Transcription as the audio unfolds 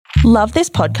Love this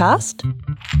podcast?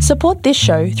 Support this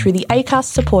show through the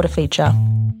Acast supporter feature.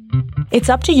 It's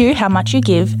up to you how much you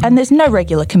give, and there's no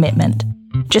regular commitment.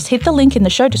 Just hit the link in the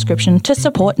show description to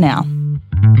support now.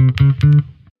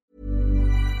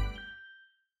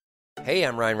 Hey,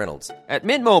 I'm Ryan Reynolds. At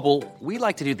Mint Mobile, we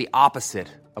like to do the opposite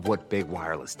of what Big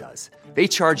Wireless does. They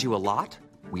charge you a lot,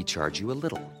 we charge you a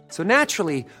little. So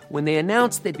naturally, when they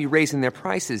announced they'd be raising their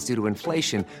prices due to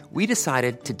inflation, we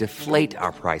decided to deflate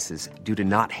our prices due to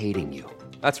not hating you.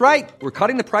 That's right. We're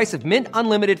cutting the price of Mint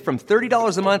Unlimited from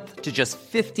 $30 a month to just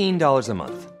 $15 a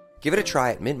month. Give it a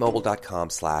try at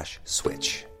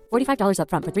mintmobile.com/switch. $45 up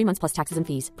front for 3 months plus taxes and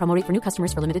fees. Promo rate for new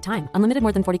customers for limited time. Unlimited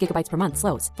more than 40 gigabytes per month.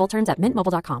 Slows full terms at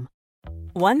mintmobile.com.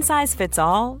 One size fits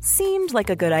all seemed like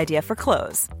a good idea for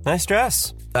clothes. Nice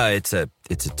dress. It's a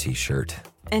t-shirt.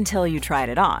 Until you tried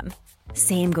it on.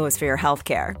 Same goes for your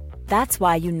healthcare. That's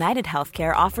why United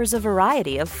Healthcare offers a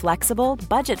variety of flexible,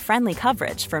 budget-friendly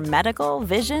coverage for medical,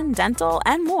 vision, dental,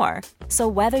 and more. So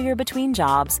whether you're between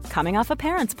jobs, coming off a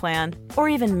parent's plan, or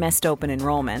even missed open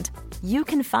enrollment, you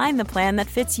can find the plan that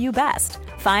fits you best.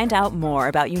 Find out more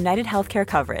about United Healthcare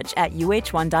coverage at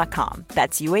uh1.com.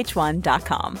 That's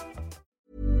uh1.com.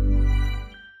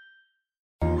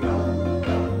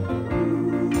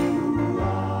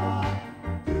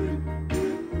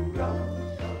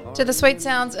 To the sweet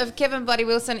sounds of Kevin Bloody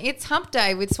Wilson, it's Hump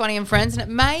Day with Swanee and Friends, and it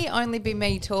may only be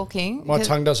me talking. My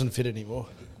tongue doesn't fit anymore.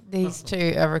 These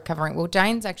two are recovering. Well,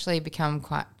 Dane's actually become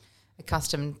quite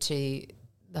accustomed to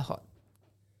the hot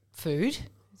food.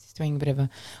 He's doing a bit of a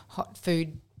hot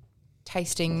food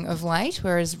tasting of late,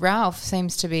 whereas Ralph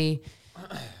seems to be...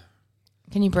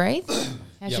 Can you breathe?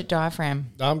 How's your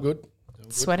diaphragm? No, I'm good.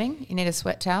 Sweating? You need a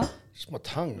sweat towel? Just my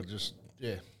tongue,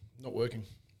 not working.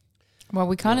 Well,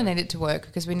 we kind of need it to work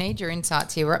because we need your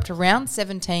insights here. We're up to round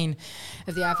 17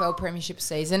 of the AFL Premiership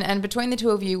season, and between the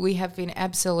two of you, we have been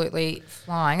absolutely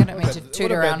flying. I don't mean to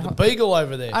toot our own horn. The beagle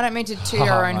over there. I don't mean to toot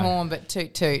our own horn, but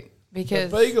toot toot.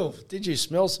 Because the beagle. Did you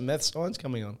smell some math science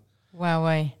coming on?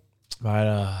 Wowee.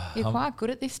 Mate, You're quite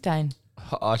good at this, Dane.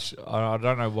 I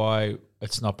don't know why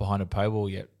it's not behind a paywall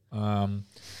yet. I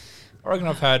reckon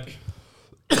I've had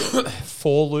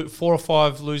four or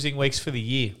five losing weeks for the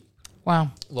year.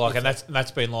 Wow. And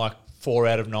that's been like 4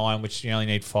 out of 9, which you only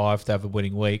need 5 to have a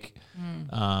winning week.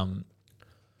 I'm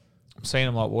seeing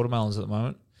them like watermelons at the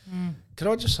moment. Can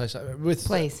I just say something? With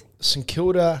Please. St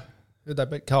Kilda, who they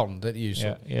beat Carlton, that you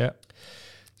saw. Yeah.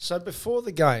 So before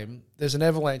the game, there's an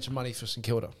avalanche of money for St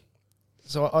Kilda.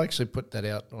 So I actually put that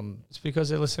out on... It's because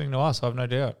they're listening to us, I have no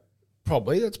doubt.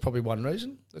 That's probably one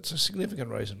reason. That's a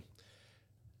significant reason.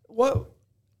 Well...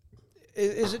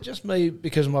 Is it just me,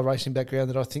 because of my racing background,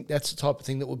 that I think that's the type of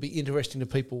thing that would be interesting to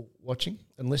people watching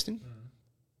and listening?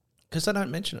 Because they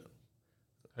don't mention it.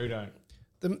 Who don't?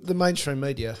 The mainstream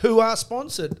media, who are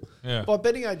sponsored by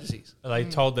betting agencies. Are they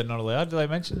told they're not allowed? Do they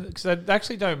mention it? Because they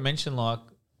actually don't mention,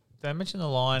 they mention the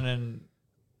line and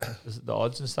the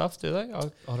odds and stuff, do they? I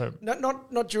don't...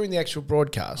 Not during the actual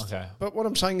broadcast. Okay. But what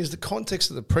I'm saying is the context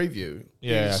of the preview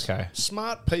is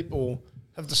smart people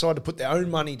have decided to put their own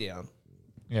money down.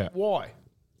 Yeah. Why?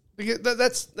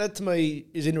 Because that to me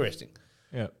is interesting.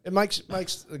 Yeah. It makes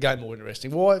the game more interesting.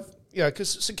 Why?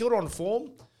 Because St Kilda on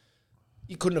form,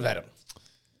 you couldn't have had them,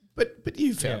 but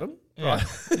you found them, right?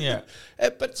 Yeah.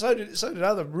 But so did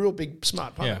other real big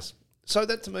smart punters. Yeah. So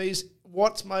that to me is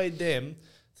what's made them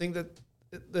think that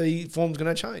the form's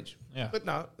going to change. Yeah. But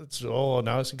no,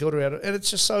 St Kilda out, and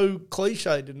it's just so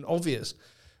cliched and obvious,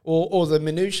 or the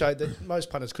minutiae that most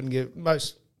punters couldn't give.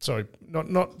 Sorry,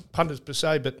 not punters per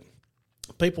se, but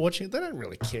people watching it, they don't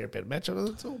really care about a match.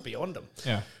 It's all beyond them.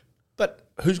 Yeah. But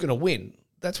who's going to win?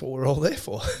 That's what we're all there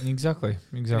for. Exactly.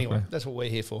 Anyway, that's what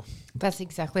we're here for. That's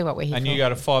exactly what we're here for. And you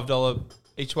got a $5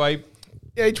 each way?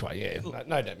 Yeah, each way, yeah.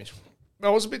 No damage. I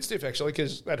was a bit stiff, actually,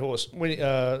 because that horse,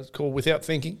 called Without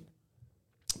Thinking,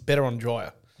 better on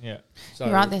drier. Yeah. So,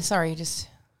 you're right there, sorry,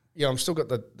 Yeah, I'm still got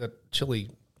that chili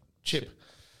chip.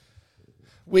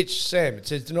 Which, Sam, it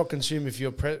says do not consume if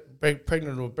you're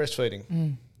pregnant or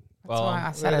breastfeeding. That's why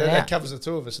I said it out. That covers the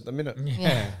two of us at the minute.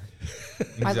 Yeah.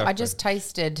 Exactly. I just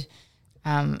tasted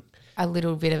a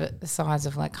little bit of it the size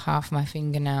of like half my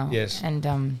fingernail. Yes.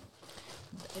 And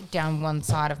down one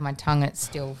side of my tongue, it's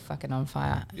still fucking on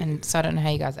fire. And so I don't know how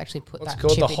you guys actually put What's that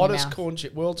called chip the in your hottest mouth. corn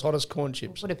chip, world's hottest corn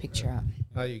chips. We'll put a picture up.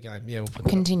 Oh, you go. Yeah, we'll put that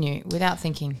Continue without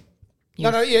thinking.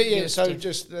 Yeah. So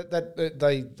just that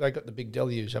they got the big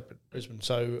deluge up at Brisbane,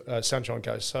 so Sunshine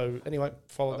Coast. So anyway,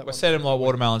 follow that. I said them like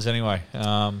watermelons anyway.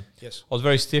 Yes, I was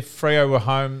very stiff. Freo were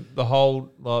home the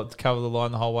whole to cover the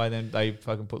line the whole way. Then they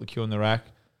fucking put the queue in the rack.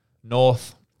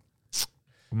 North,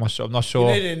 I'm not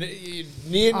sure. You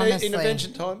need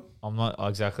intervention time. I'm not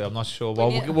exactly. I'm not sure.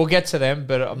 Well, we'll get to them,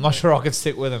 but I'm not sure I can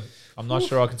stick with them. I'm not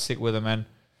sure I can stick with them, and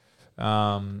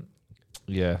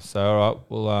yeah. So all right,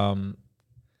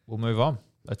 we'll move on.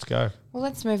 Let's go. Well,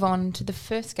 let's move on to the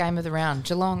first game of the round.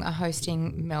 Geelong are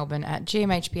hosting Melbourne at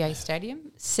GMHBA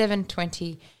Stadium,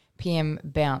 7:20 p.m.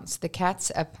 bounce. The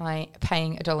Cats are paying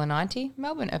 $1.90.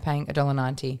 Melbourne are paying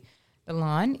 $1.90. The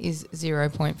line is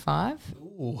 0.5.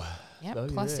 Ooh. Yep,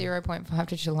 plus 0.5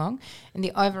 to Geelong. And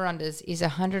the over-unders is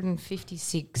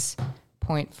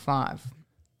 156.5.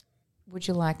 Would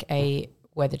you like a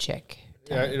weather check?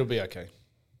 Yeah, it'll be okay.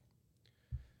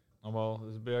 Oh, well,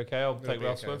 it'll be okay. I'll take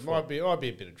Ralph's word for it. Might be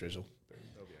a bit of drizzle, but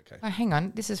it'll be okay. Oh, hang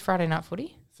on. This is Friday night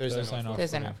footy? Thursday night.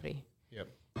 Thursday night footy. Yep.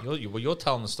 You're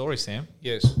telling the story, Sam.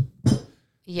 Yes.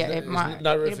 Yeah, Is it might.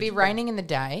 no roof It'll be at- raining in the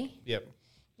day. Yep.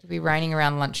 It'll be raining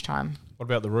around lunchtime. What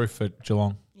about the roof at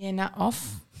Geelong? Yeah, no,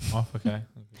 off. Off, okay.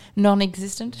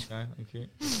 Non-existent. Okay, thank you.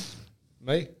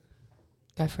 Me?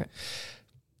 Go for it.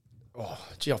 Oh,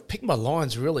 gee, I've picked my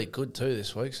lines really good too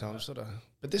this week, so I'm sort of...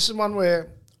 But this is one where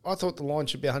I thought the line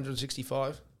should be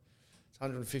 165. It's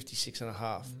 156 and a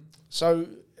half. So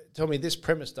tell me this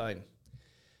premise, Dane.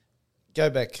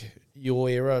 Go back your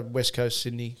era, West Coast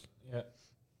Sydney. Yeah,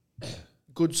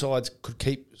 Good sides could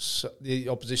keep the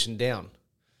opposition down.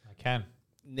 I can.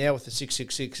 Now with the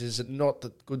 666, is it not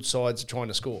that good sides are trying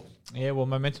to score? Yeah, well,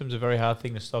 momentum's a very hard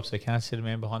thing to stop, so you can't sit a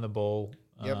man behind the ball.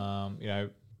 Yep. You know,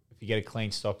 if you get a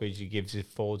clean stoppage, it gives your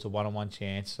forwards a one-on-one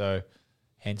chance, so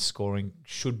hence scoring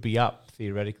should be up,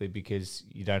 theoretically, because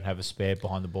you don't have a spare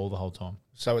behind the ball the whole time.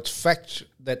 So it's fact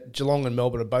that Geelong and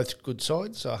Melbourne are both good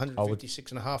sides, so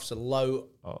 156 and a half is a low.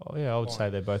 Oh, yeah, I would say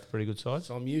they're both pretty good sides.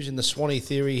 So I'm using the Swanee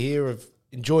theory here of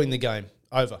enjoying the game.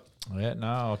 Over. Yeah,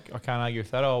 no, I can't argue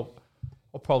with that. I'll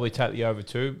probably take the over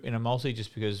two in a multi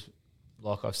just because,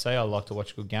 like I say, I like to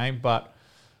watch a good game, but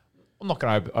I'm not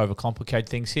going to overcomplicate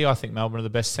things here. I think Melbourne are the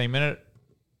best team in it.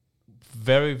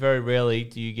 Very, very rarely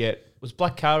do you get... Was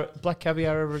Black Caviar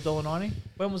over $1.90?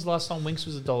 When was the last time Winks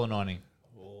was $1.90?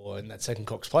 Oh, and that second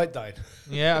Cox Plate, Dane.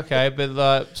 Yeah, okay,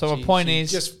 but so my point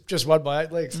is... Just won by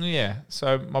 8 legs. Yeah,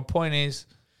 so my point is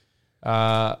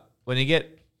when you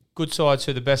get good sides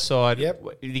who are the best side, Yep.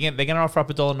 they're going to offer up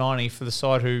 $1.90 for the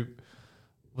side who...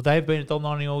 Will they have been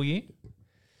 $1.90 all year?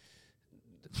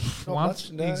 Not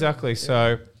much, no. Exactly. Yeah.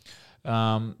 So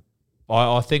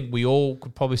I think we all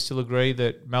could probably still agree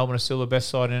that Melbourne are still the best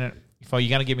side in it. If you're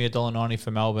going to give me $1.90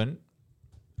 for Melbourne,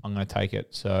 I'm going to take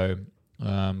it. So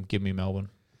give me Melbourne.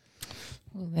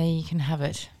 Well, there you can have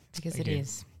it because Thank it you.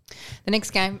 is. The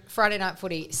next game, Friday night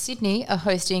footy. Sydney are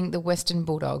hosting the Western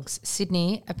Bulldogs.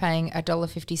 Sydney are paying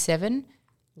 $1.57.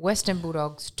 Western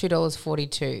Bulldogs,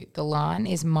 $2.42. The line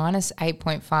is minus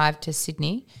 8.5 to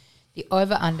Sydney. The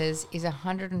over-unders is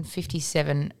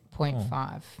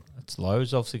 157.5. That's low.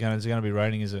 It's obviously going to be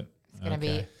raining, is it? It's going to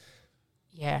be,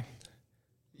 yeah.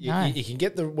 You, No. you can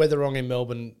get the weather wrong in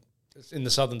Melbourne, it's in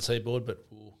the southern seaboard, but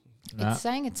Nah. It's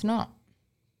saying it's not.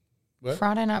 What?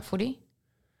 Friday night footy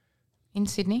in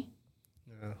Sydney.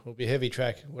 it'll be a heavy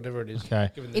track, whatever it is. Okay.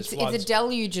 Given there's It's floods. a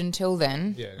deluge until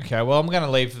then. Yeah. Okay, well, I'm going to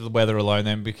leave the weather alone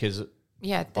then because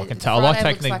Yeah. I can tell. I like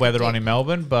taking the weather on in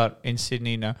Melbourne, but in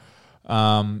Sydney, no.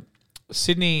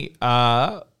 Sydney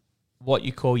are what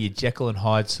you call your Jekyll and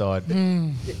Hyde side.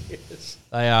 Yes.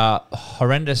 They are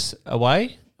horrendous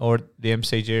away, or the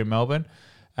MCG in Melbourne,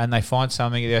 and they find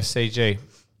something at the SCG.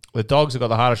 The Dogs have got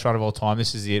the hardest run of all time.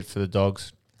 This is it for the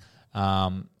Dogs.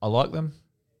 I like them,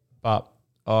 but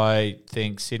I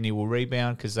think Sydney will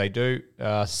rebound because they do.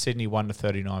 Sydney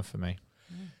 1-39 for me.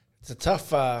 It's a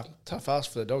tough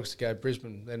ask for the Dogs to go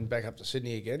Brisbane, then back up to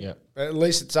Sydney again. Yep. But at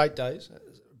least it's 8 days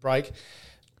break.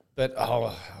 But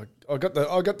I got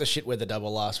the shit weather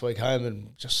double last week home,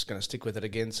 and just going to stick with it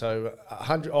again. So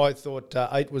 100. I thought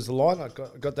 8 was the line. I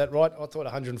got that right. I thought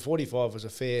 145 was a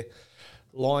fair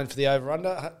line for the over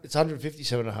under. It's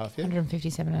 157 and a half. Yeah.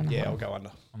 157 and a half. Yeah, I'll go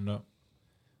under. I'm not.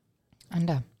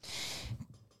 Under.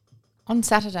 On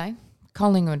Saturday,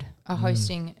 Collingwood are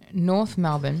hosting North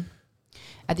Melbourne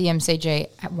at the MCG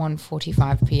at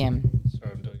 1:45 p.m.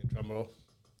 Sorry, I'm doing a drum roll.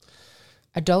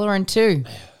 $1.02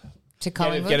 to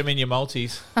Collingwood. Get them in your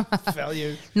multis.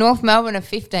 Value. North Melbourne are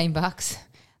 $15.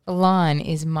 The line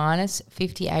is minus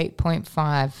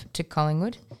 58.5 to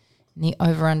Collingwood. And the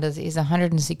over-unders is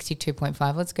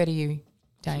 162.5. Let's go to you,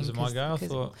 Dane. Is it my go? I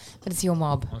thought. But it's your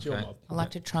mob. Okay. Your mob. I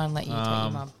like to try and let you take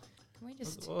your mob. Can we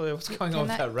just... Well, what's going Can on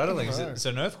with that- that rattling? Is it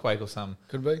an earthquake or something?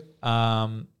 Could be.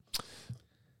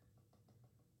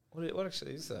 What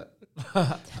actually is that?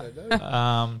 Don't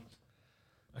know.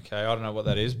 Okay, I don't know what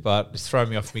that is, but it's throwing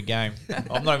me off my game.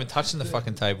 I'm not even touching the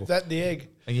fucking table. That and the egg.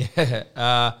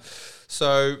 Yeah.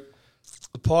 So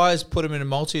The Pies put them in a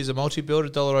multi as a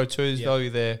multi-build, $1.02 is value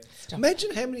there.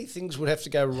 Imagine how many things would have to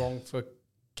go wrong for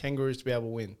Kangaroos to be able to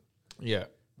win. Yeah.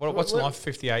 What's the line for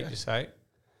 58, you say?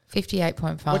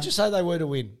 58.5. What'd you say they were to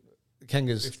win? The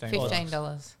Kangaroos.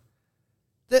 $15.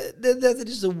 That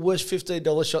is the worst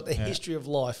 $15 shot in the history of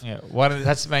life. Yeah.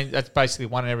 That's basically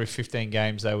 1 in every 15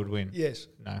 games they would win. Yes.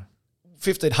 No.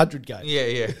 1,500 games.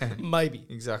 Yeah. Maybe.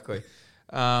 Exactly.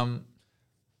 The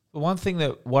one thing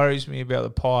that worries me about the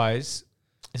Pies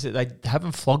is that they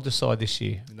haven't flogged the side this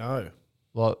year. No.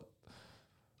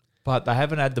 But they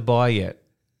haven't had the bye yet.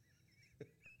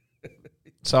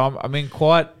 So I'm in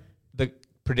quite the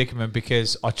predicament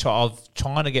because I'm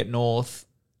trying to get North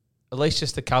at least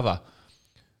just to cover.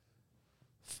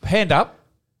 Hand up.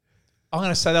 I'm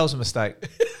going to say that was a mistake.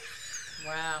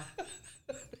 Wow.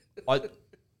 I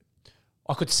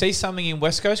could see something in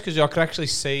West Coast because I could actually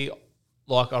see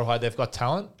like, all right, they've got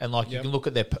talent, and like you can look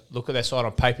at their side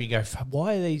on paper and go,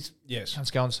 why are these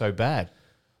cunts going so bad?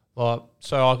 Like,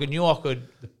 so I knew I could.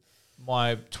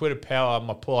 My Twitter power,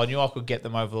 my pull, I knew I could get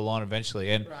them over the line eventually,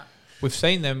 and we've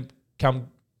seen them come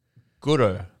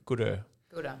gooder.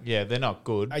 Yeah, they're not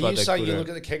good. Are you saying you look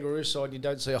at the Kangaroo side and you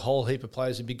don't see a whole heap of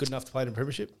players who'd be good enough to play in a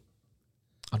premiership?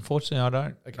 Unfortunately, I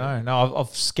don't. Okay. No, I've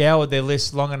scoured their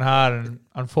list long and hard, and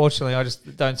unfortunately, I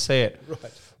just don't see it.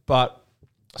 Right. But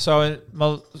that's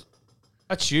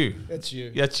you. That's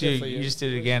you. That's you. You just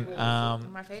did it again.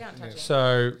 My feet aren't touching.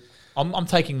 So I'm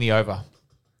taking the over,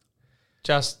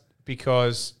 just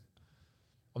because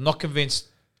I'm not convinced.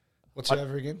 What's the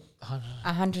over again?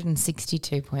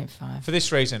 162.5. For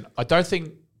this reason, I don't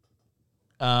think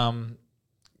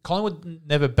Collingwood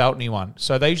never belt anyone,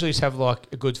 so they usually just have like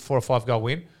a good 4 or 5 goal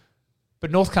win.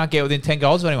 But North can't get within 10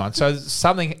 goals of anyone,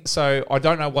 so I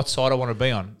don't know what side I want to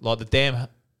be on. Like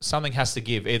something has to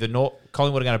give. Either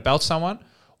Collingwood are going to belt someone,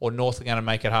 or North are going to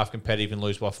make it half competitive and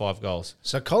lose by 5 goals.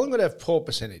 So Collingwood have poor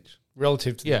percentage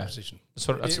relative to their position.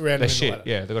 They're shit.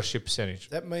 Yeah, they've got a shit percentage.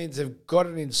 That means they've got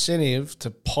an incentive to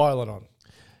pile it on.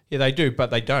 Yeah, they do, but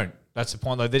they don't. That's the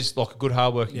point. They're just like a good,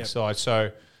 hard-working side.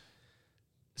 So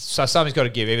something's got to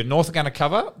give. Either North are going to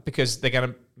cover because they're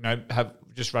going to have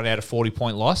just run out a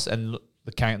 40-point loss, and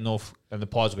the North and the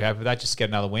Pies will be happy with that, just get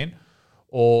another win,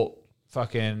 or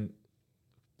fucking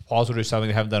Pies will do something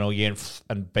they haven't done all year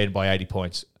and beat by 80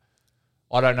 points.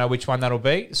 I don't know which one that'll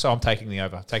be, so I'm taking the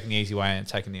over, taking the easy way and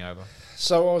taking the over.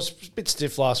 So I was a bit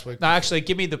stiff last week. No, actually,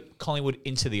 give me the Collingwood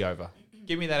into the over.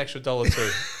 Give me that extra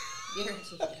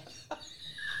 $1.02.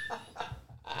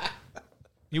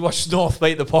 You watched North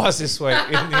beat the Pies this week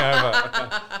in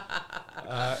the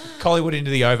over. Collingwood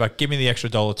into the over. Give me the extra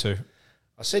 $1.02.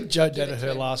 I said Joe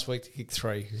Danaher last week to kick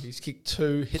 3. He's kicked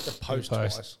 2, hit the post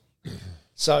twice.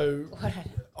 So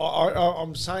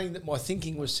I'm saying that my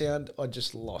thinking was sound. I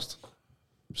just lost.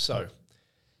 So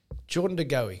Jordan De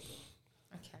Goey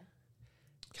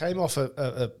came off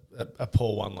a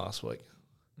poor one last week.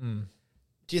 Do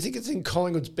you think it's in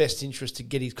Collingwood's best interest to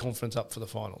get his confidence up for the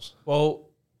finals? Well,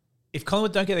 if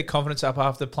Collingwood don't get their confidence up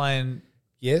after playing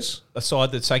a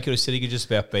side that St Kilda City could just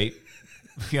about beat,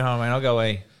 you know what I mean, I'll go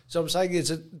E. So I'm saying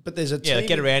there's a team. Yeah,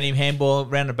 get around him, handball,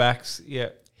 round the backs, yeah.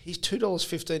 He's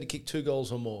 $2.15 to kick 2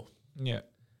 goals or more. Yeah.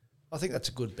 I think that's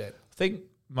a good bet. I think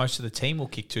most of the team will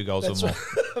kick 2 goals or more.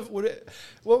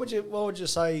 What would you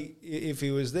say if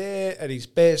he was there at his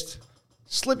best,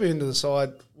 slip him into the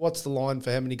side, what's the line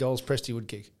for how many goals Presty would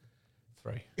kick?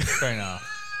 3. 3.5.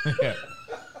 Yeah.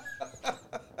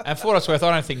 And for what it's worth,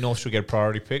 I don't think North should get a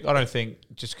priority pick. I don't think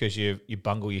just because you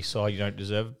bungle your side, you don't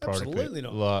deserve a priority pick. Absolutely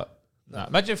not. No.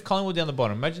 Imagine if Collingwood down the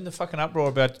bottom. Imagine the fucking uproar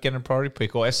about getting a priority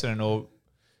pick, or Essendon, or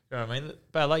you know what I mean.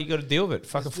 Bad luck. You got to deal with it.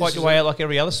 Fucking fight your way out like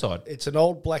every other side. It's an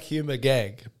old black humour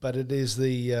gag, but it is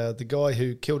the guy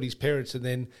who killed his parents and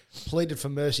then pleaded for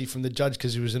mercy from the judge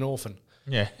because he was an orphan.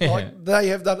 Yeah, like they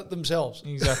have done it themselves.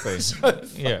 Exactly. So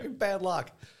fucking bad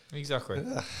luck. Exactly.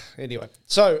 Anyway,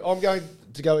 so I'm going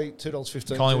to go eat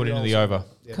 $2.15. Collingwood into the over.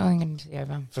 Yeah. Collingwood into the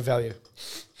over. For value.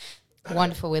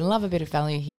 Wonderful. We love a bit of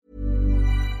value.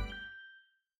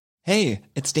 Hey,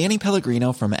 it's Danny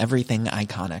Pellegrino from Everything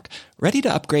Iconic. Ready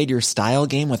to upgrade your style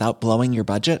game without blowing your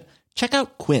budget? Check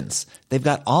out Quince. They've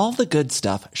got all the good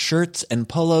stuff, shirts and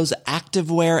polos,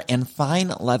 activewear, and fine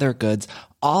leather goods,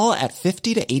 all at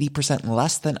 50 to 80%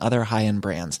 less than other high-end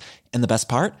brands. And the best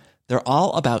part? They're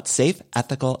all about safe,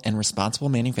 ethical, and responsible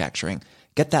manufacturing.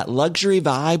 Get that luxury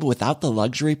vibe without the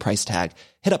luxury price tag.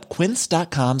 Hit up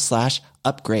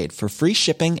quince.com/upgrade for free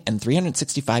shipping and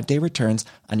 365-day returns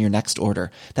on your next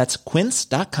order. That's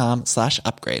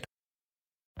quince.com/upgrade.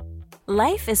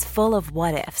 Life is full of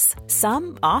what-ifs.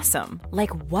 Some awesome,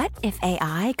 like what if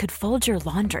AI could fold your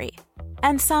laundry?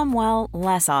 And some, well,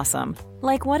 less awesome.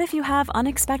 Like what if you have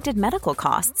unexpected medical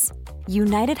costs?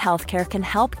 United Healthcare can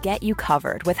help get you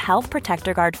covered with Health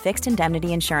Protector Guard fixed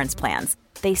indemnity insurance plans.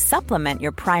 They supplement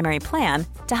your primary plan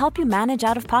to help you manage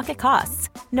out-of-pocket costs.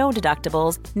 No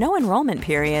deductibles, no enrollment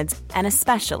periods, and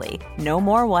especially no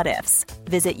more what-ifs.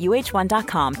 Visit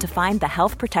uh1.com to find the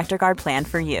Health Protector Guard plan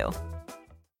for you.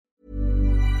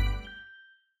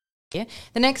 Yeah.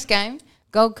 The next game,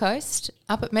 Gold Coast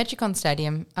up at Metricon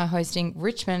Stadium are hosting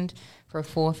Richmond for a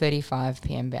 4:35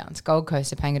 p.m. bounce. Gold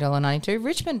Coast are paying $1.92.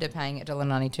 Richmond are paying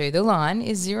 $1.92. The line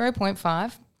is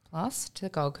 0.5 plus to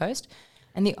Gold Coast.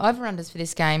 And the over-unders for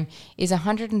this game is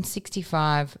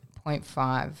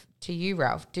 165.5. To you,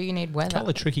 Ralph, do you need weather? A couple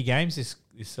of tricky games this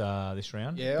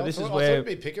round. Yeah, but I this thought is where it'd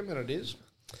be Pickham, and it is.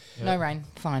 No rain,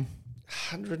 fine.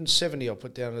 170 I'll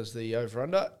put down as the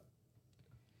over-under.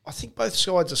 I think both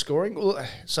sides are scoring. Well,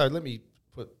 so let me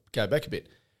go back a bit.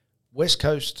 West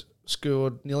Coast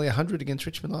scored nearly 100 against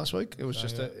Richmond last week. It was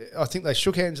I think they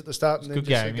shook hands at the start. And good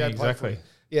then game, just yeah, exactly.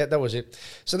 Yeah, that was it.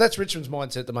 So that's Richmond's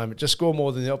mindset at the moment. Just score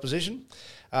more than the opposition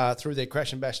through their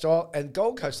crash and bash style. And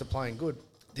Gold Coast are playing good.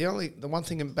 The one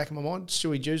thing in the back of my mind,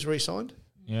 Stewie Jews re-signed.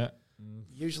 Yeah.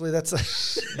 Usually that's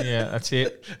that's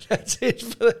it. That's it.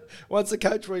 Once the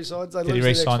coach re-signs, they Did lose he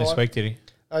re-sign this week, did he?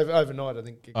 Overnight, I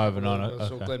think. Overnight, I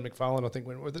saw okay. Glenn McFarlane, I think,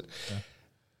 went with it. Yeah.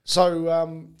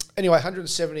 So, anyway,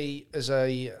 170 as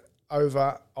a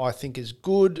over, I think, is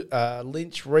good.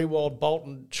 Lynch, Rewald,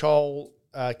 Bolton, Chol,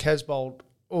 Casbold,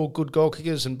 all good goal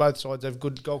kickers, and both sides have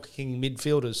good goal kicking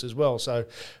midfielders as well. So, I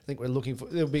think we're looking for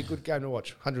it'll be a good game to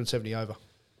watch. 170 over.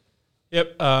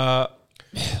 Yep. I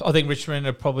think Richmond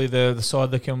are probably the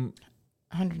side that can.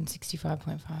 165.5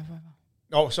 over.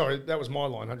 Oh, sorry, that was my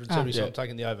line. 170. So yeah. I'm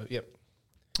taking the over. Yep.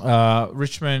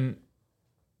 Richmond,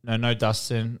 no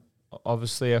Dustin,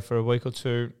 obviously for a week or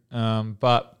two,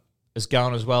 but it's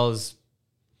going as well as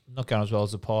not going as well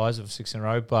as the Pies of 6 in a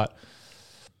row, but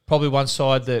probably one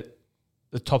side that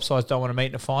the top sides don't want to meet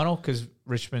in the final because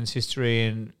Richmond's history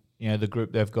and the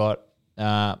group they've got.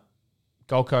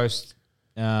 Gold Coast,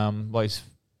 like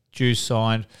Jews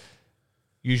signed,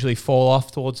 usually fall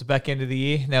off towards the back end of the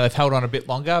year. Now they've held on a bit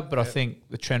longer, but I think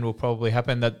the trend will probably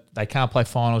happen that they can't play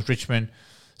finals. Richmond,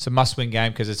 it's a must-win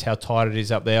game because it's how tight it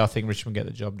is up there. I think Richmond get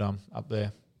the job done up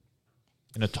there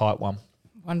in a tight one.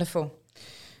 Wonderful.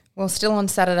 Well, still on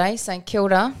Saturday, St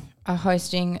Kilda are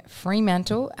hosting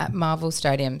Fremantle at Marvel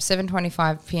Stadium.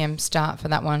 7:25 p.m. start for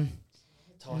that one.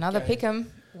 Another pick'em.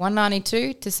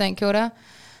 192 to St Kilda,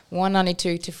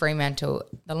 192 to Fremantle.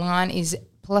 The line is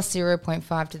plus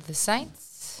 0.5 to the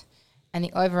Saints. And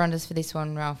the over-unders for this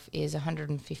one, Ralph, is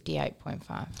 158.5.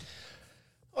 I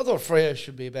thought Freo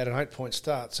should be about an 8-point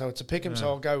start, so it's a pick 'em, so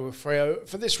I'll go with Freo.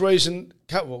 For this reason,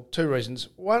 two reasons.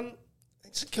 One,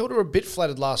 St Kilda were a bit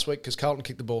flattered last week because Carlton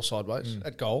kicked the ball sideways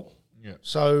at goal. Yeah.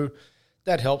 So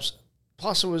that helps.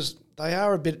 Plus, they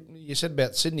are a bit, you said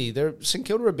about Sydney, St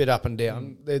Kilda are a bit up and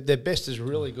down. Their best is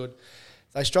really good.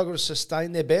 They struggle to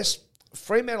sustain their best.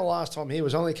 Fremantle last time here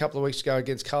was only a couple of weeks ago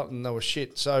against Carlton. They were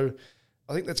shit. So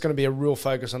I think that's going to be a real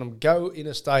focus on them. Go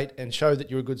interstate and show that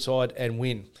you're a good side and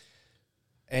win.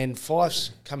 And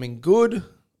Fife's coming good.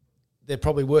 They're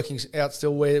probably working out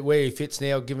still where he fits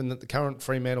now, given that the current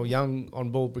Fremantle young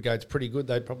on-ball brigade's pretty good.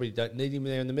 They probably don't need him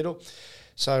there in the middle.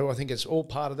 So I think it's all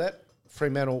part of that.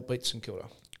 Fremantle beats St Kilda.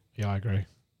 Yeah, I agree.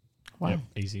 Wow. Yep,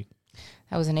 easy.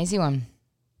 That was an easy one.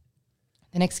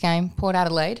 The next game, Port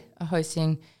Adelaide are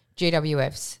hosting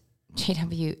GWS.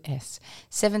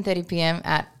 7:30 p.m.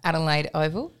 at Adelaide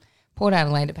Oval. Port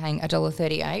Adelaide are paying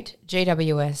 $1.38.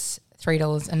 GWS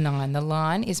 $3.09. The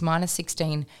line is minus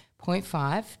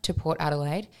 16.5 to Port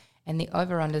Adelaide, and the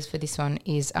over-unders for this one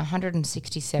is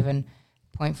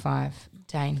 167.5.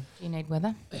 Dane, do you need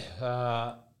weather?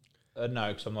 No,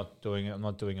 because I'm not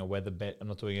doing a weather bet. I'm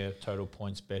not doing a total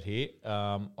points bet here.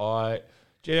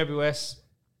 GWS,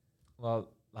 well,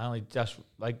 they only just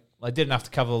they did enough to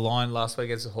cover the line last week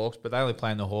against the Hawks, but they only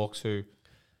playing the Hawks who,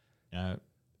 are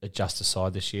just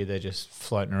aside this year. They're just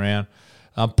floating around.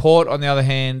 Port, on the other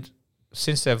hand,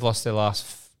 since they've lost their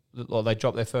they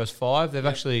dropped their first 5. They've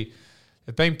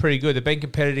been pretty good. They've been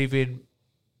competitive in.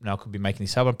 No, I could be making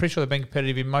this up. I'm pretty sure they've been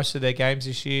competitive in most of their games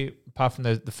this year, apart from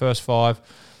the first 5.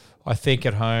 I think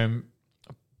at home,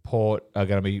 Port are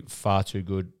going to be far too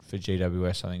good for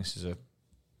GWS. I think this is a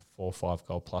 4 or 5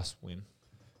 goal plus win.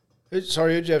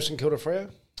 Sorry, who'd you have, St Kilda, Freo?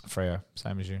 Freo,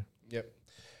 same as you. Yep.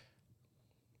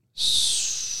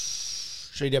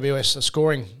 GWS are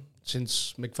scoring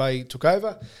since McVeigh took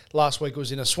over. Last week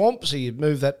was in a swamp, so you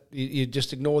move that, you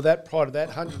just ignore that. Prior to that,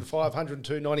 105,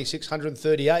 102, 96,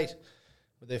 138.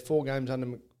 With their 4 games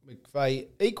under McVeigh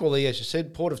equally, as you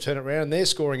said, Port have turned it around and they're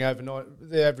scoring overnight.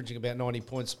 They're averaging about 90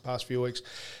 points the past few weeks.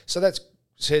 So that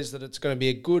says that it's going to be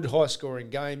a good,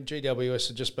 high-scoring game. GWS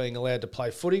are just being allowed to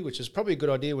play footy, which is probably a good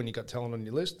idea when you've got talent on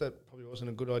your list. That probably wasn't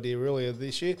a good idea earlier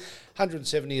this year.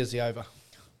 170 is the over.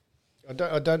 I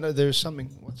don't know. There's something.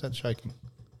 What's that shaking?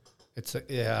 That's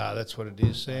what it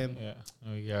is, Sam. Yeah,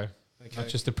 there we go. Okay. Not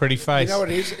just a pretty face. You know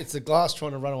what it is? It's the glass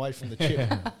trying to run away from the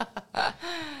chip.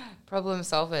 Problem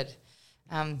solved.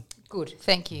 Good.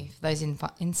 Thank you for those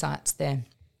insights there.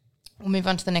 We'll move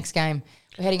on to the next game.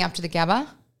 We're heading up to the Gabba.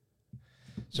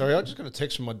 Sorry, I just got a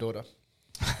text from my daughter.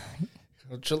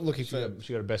 I'm just looking for.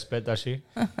 She got a best bet, does she?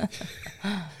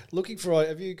 Looking for.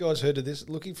 Have you guys heard of this?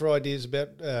 Looking for ideas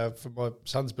about for my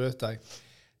son's birthday.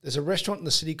 There's a restaurant in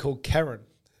the city called Karen,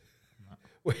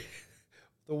 where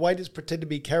the waiters pretend to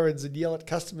be Karens and yell at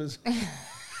customers. Here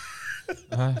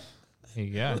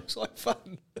you go. Looks like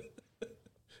fun.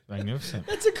 Magnificent.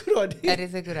 That's a good idea. That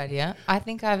is a good idea. I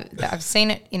think I've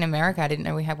seen it in America. I didn't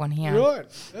know we had one here. Right.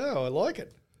 Oh, I like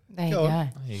it. There you Go go. on.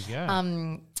 There you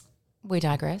go. We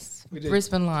digress. We do.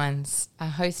 Brisbane Lions are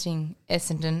hosting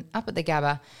Essendon up at the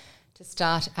Gabba to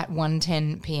start at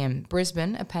 1:10 p.m.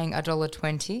 Brisbane are paying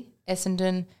 $1.20.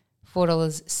 Essendon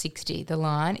 $4.60. The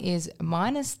line is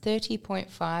minus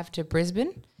 30.5 to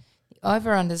Brisbane. The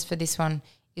over-unders for this one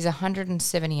is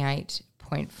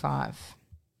 178.5.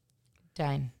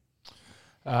 Dane.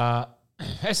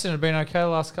 Essendon have been okay the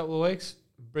last couple of weeks.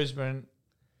 Brisbane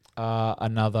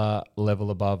another level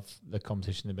above the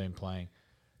competition they've been playing.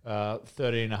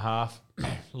 30.5.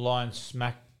 Lions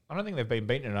smack. I don't think they've been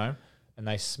beaten at home, and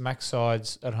they smack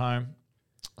sides at home.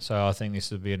 So I think this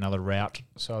would be another rout.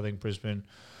 So I think Brisbane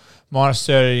minus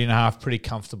 30.5 pretty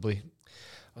comfortably.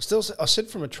 I said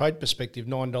from a trade perspective,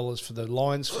 $9 for the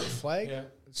Lions for the flag. Yeah.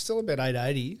 It's still about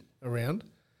 $8.80 around.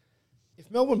 If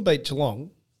Melbourne beat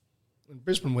Geelong and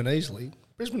Brisbane win easily,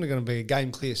 Brisbane are going to be a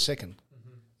game clear second.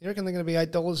 Mm-hmm. You reckon they're going to be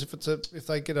 $8 if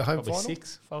they get a home Probably final?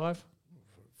 6, 5.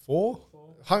 4?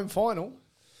 Home final.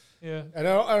 Yeah. And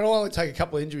it'll only take a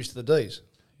couple of injuries to the Ds.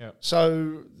 Yeah.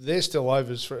 So they're still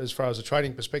over as far as a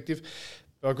trading perspective.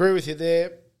 But I agree with you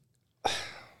there.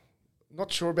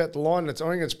 Not sure about the line. I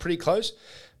think it's pretty close.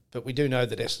 But we do know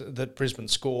that Brisbane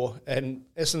score. And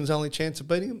Essendon's only chance of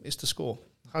beating them is to score.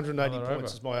 180 Another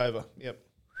points over. is my over. Yep.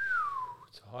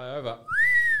 it's a high over.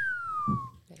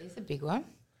 That is a big one.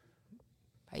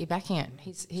 But you're backing it.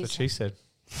 That's what she said.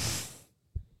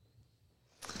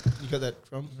 You got that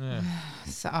from? Yeah.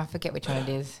 So I forget which one it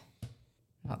is.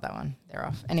 Not that one. They're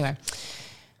off. Anyway,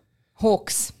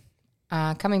 Hawks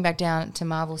coming back down to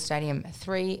Marvel Stadium.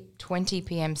 3:20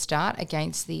 p.m. start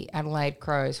against the Adelaide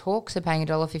Crows. Hawks are paying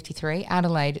 $1.53.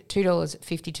 Adelaide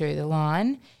 $2.52. The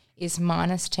line is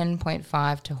minus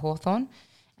 10.5 to Hawthorn,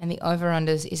 and the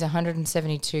over-unders is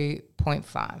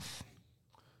 172.5.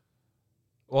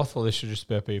 Well, I thought this should just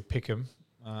about be a pick 'em.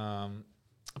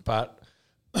 But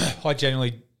I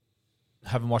genuinely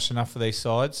haven't watched enough of these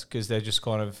sides because they're just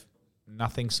kind of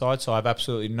nothing sides. So I have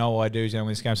absolutely no idea who's going to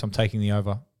win this game. So I'm taking the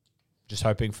over. Just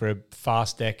hoping for a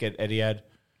fast deck at Etihad.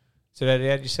 Is it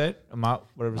Etihad you said?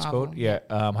 Whatever it's Marvel. called? Yeah.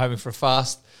 Hoping for a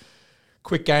fast,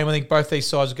 quick game. I think both these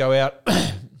sides will go out.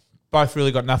 Both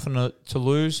really got nothing to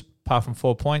lose apart from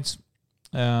 4 points.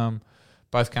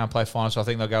 Both can't play finals, so I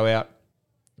think they'll go out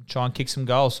and try and kick some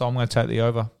goals. So I'm going to take the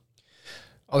over.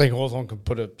 I think Hawthorn can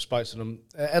put a space in them.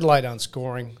 Adelaide aren't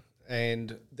scoring,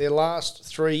 and their last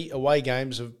 3 away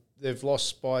games they've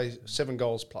lost by 7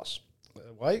 goals plus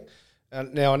away.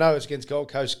 Now I know it's against Gold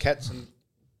Coast Cats and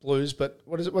Blues, but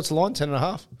what is it? What's the line?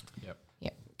 10.5. Yep.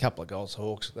 A couple of goals,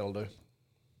 Hawks. That'll do.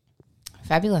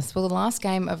 Fabulous. Well, the last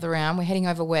game of the round, we're heading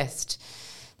over west.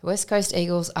 The West Coast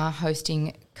Eagles are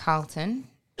hosting Carlton.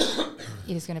 It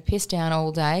is going to piss down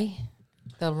all day.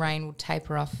 The rain will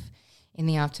taper off in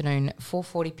the afternoon.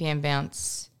 4:40 p.m.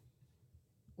 bounce.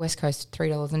 West Coast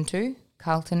 $3.02.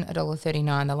 Carlton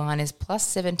 $1.39. The line is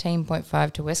plus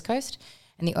 17.5 to West Coast,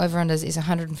 and the over-unders is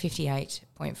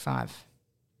 158.5.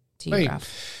 To you, Hey.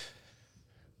 Ralph.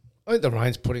 I think the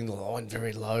rain's putting the line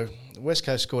very low. The West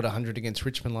Coast scored 100 against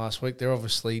Richmond last week. They're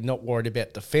obviously not worried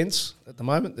about defence at the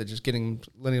moment. They're just letting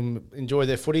them enjoy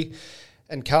their footy.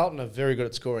 And Carlton are very good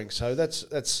at scoring. So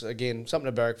that's again, something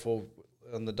to barrack for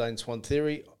on the Dane Swan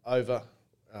theory. Over,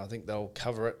 I think they'll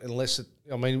cover it unless it...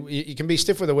 I mean, you can be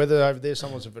stiff with the weather over there.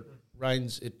 Sometimes if it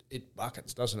rains, it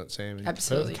buckets, doesn't it, Sam?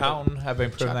 Absolutely. Carlton have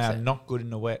been proven they Chucks are it. not good in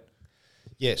the wet.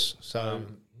 Yes. So...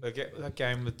 That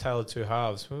game with Taylor two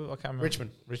halves. I can't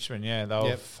remember. Richmond, yeah. They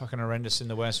were fucking horrendous in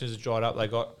the wet. As soon as it dried up, they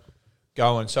got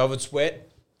going. So if it's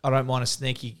wet, I don't mind a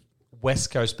sneaky West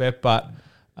Coast bet, but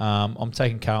I'm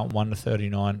taking Carlton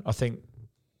 1-39. I think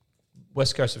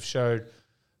West Coast have showed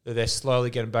they're slowly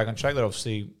getting back on track. They're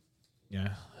obviously,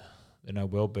 they're no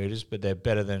world beaters, but they're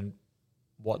better than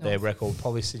what their record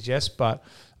probably suggests. But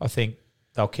I think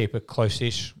they'll keep it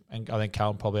close-ish, and I think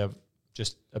Carlton probably have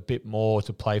just a bit more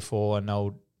to play for, and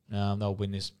they'll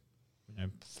win this,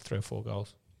 3 or 4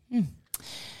 goals.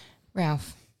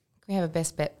 Ralph, can we have a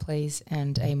best bet, please,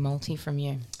 and a multi from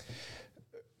you?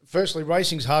 Firstly,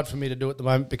 racing's hard for me to do at the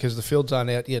moment because the fields aren't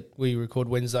out yet. We record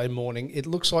Wednesday morning. It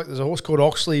looks like there's a horse called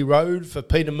Oxley Road for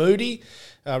Peter Moody,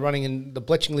 running in the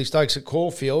Bletchingley Stakes at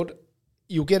Caulfield.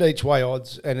 You'll get each way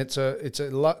odds, and it's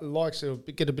likes to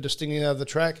get a bit of stinging out of the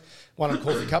track. Won on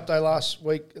Caulfield Cup Day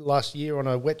last year on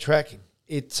a wet track.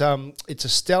 It's a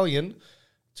stallion.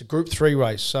 It's a Group 3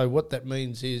 race. So what that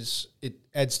means is it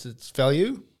adds to its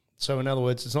value. So in other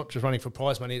words, it's not just running for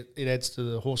prize money, it adds to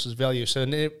the horse's value. So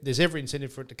there's every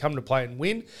incentive for it to come to play and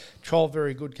win. Trial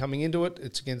very good coming into it.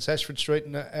 It's against Ashford Street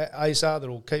and Azar that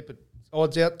will keep it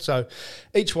odds out. So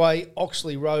each way,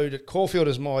 Oxley Road at Caulfield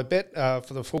is my bet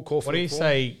for the full Caulfield. What do you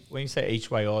say, when you say each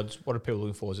way odds, what are people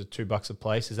looking for? Is it $2 a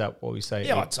place? Is that what we say?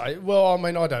 Yeah, I'd say. Well, I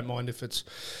mean, I don't mind if it's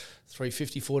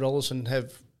 $3.50, $4 and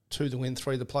have 2 the win,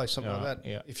 3 the place, something like that.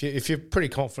 Yeah. If you're pretty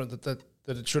confident that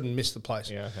it shouldn't miss the place.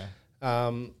 Yeah, okay.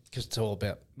 Because it's all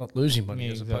about not losing money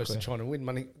as opposed to trying to win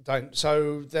money.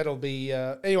 So that'll be...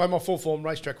 anyway, my full form,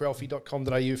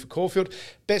 racetrackralphie.com.au for Caulfield.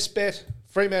 Best bet,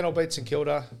 Fremantle beats St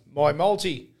Kilda. My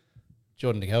multi,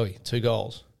 Jordan De Goey, 2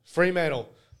 goals. Fremantle,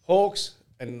 Hawks,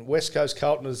 and West Coast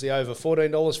Carlton is the over,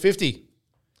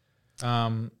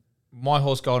 $14.50. My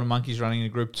horse Golden Monkey's running in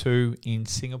Group 2 in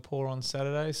Singapore on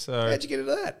Saturday. So how'd you get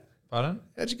into that? Pardon?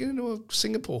 How'd you get into a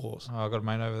Singapore horse? Oh, I got a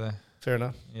mate over there. Fair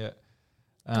enough. Yeah.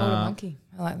 Golden Monkey.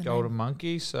 I like the Golden name.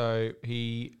 Monkey. So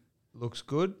he looks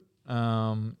good.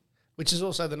 Which is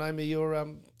also the name of your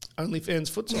OnlyFans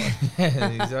foot side. Yeah,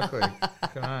 exactly.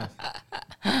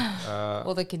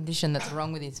 Or the condition that's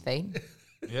wrong with his feet.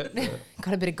 Yeah.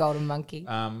 Got a bit of Golden Monkey.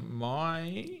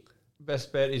 My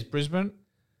best bet is Brisbane.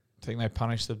 I think they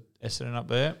punished the Essendon up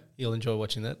there. You'll enjoy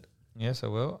watching that. Yes, I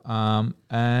will.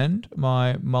 And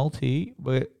my multi,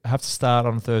 we have to start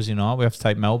on Thursday night. We have to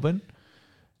take Melbourne.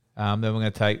 Then we're going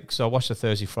to take... So I watch the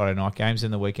Thursday, Friday night games,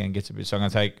 and the weekend gets a bit... So I'm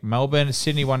going to take Melbourne,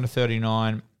 Sydney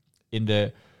 1-39,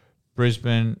 into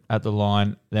Brisbane at the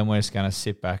line. Then we're just going to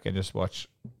sit back and just watch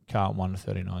Carlton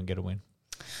 1-39 and get a win.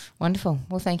 Wonderful.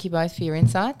 Well, thank you both for your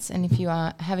insights. And if you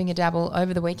are having a dabble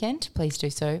over the weekend, please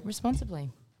do so responsibly.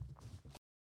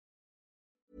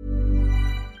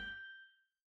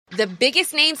 The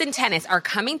biggest names in tennis are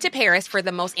coming to Paris for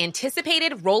the most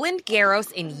anticipated Roland Garros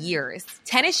in years.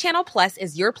 Tennis Channel Plus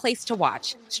is your place to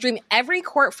watch. Stream every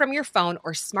court from your phone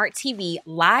or smart TV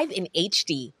live in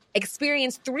HD.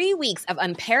 Experience 3 weeks of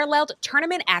unparalleled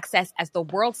tournament access as the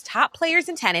world's top players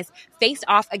in tennis face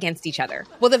off against each other.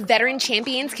 Will the veteran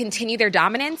champions continue their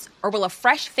dominance, or will a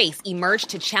fresh face emerge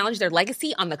to challenge their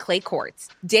legacy on the clay courts?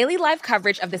 Daily live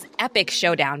coverage of this epic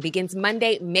showdown begins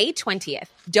Monday, May 20th.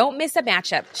 Don't miss a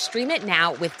matchup. Stream it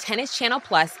now with Tennis Channel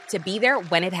Plus to be there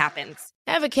when it happens.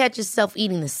 Ever catch yourself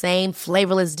eating the same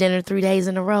flavorless dinner 3 days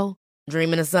in a row?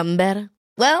 Dreaming of something better?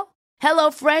 Well,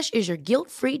 HelloFresh is your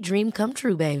guilt-free dream come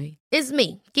true, baby. It's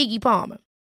me, Keke Palmer.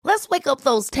 Let's wake up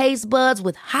those taste buds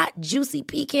with hot, juicy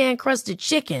pecan-crusted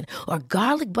chicken or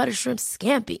garlic butter shrimp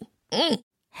scampi.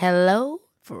 Hello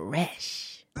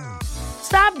Fresh.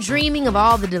 Stop dreaming of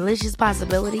all the delicious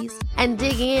possibilities and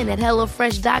dig in at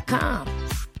HelloFresh.com.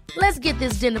 Let's get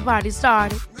this dinner party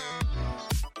started.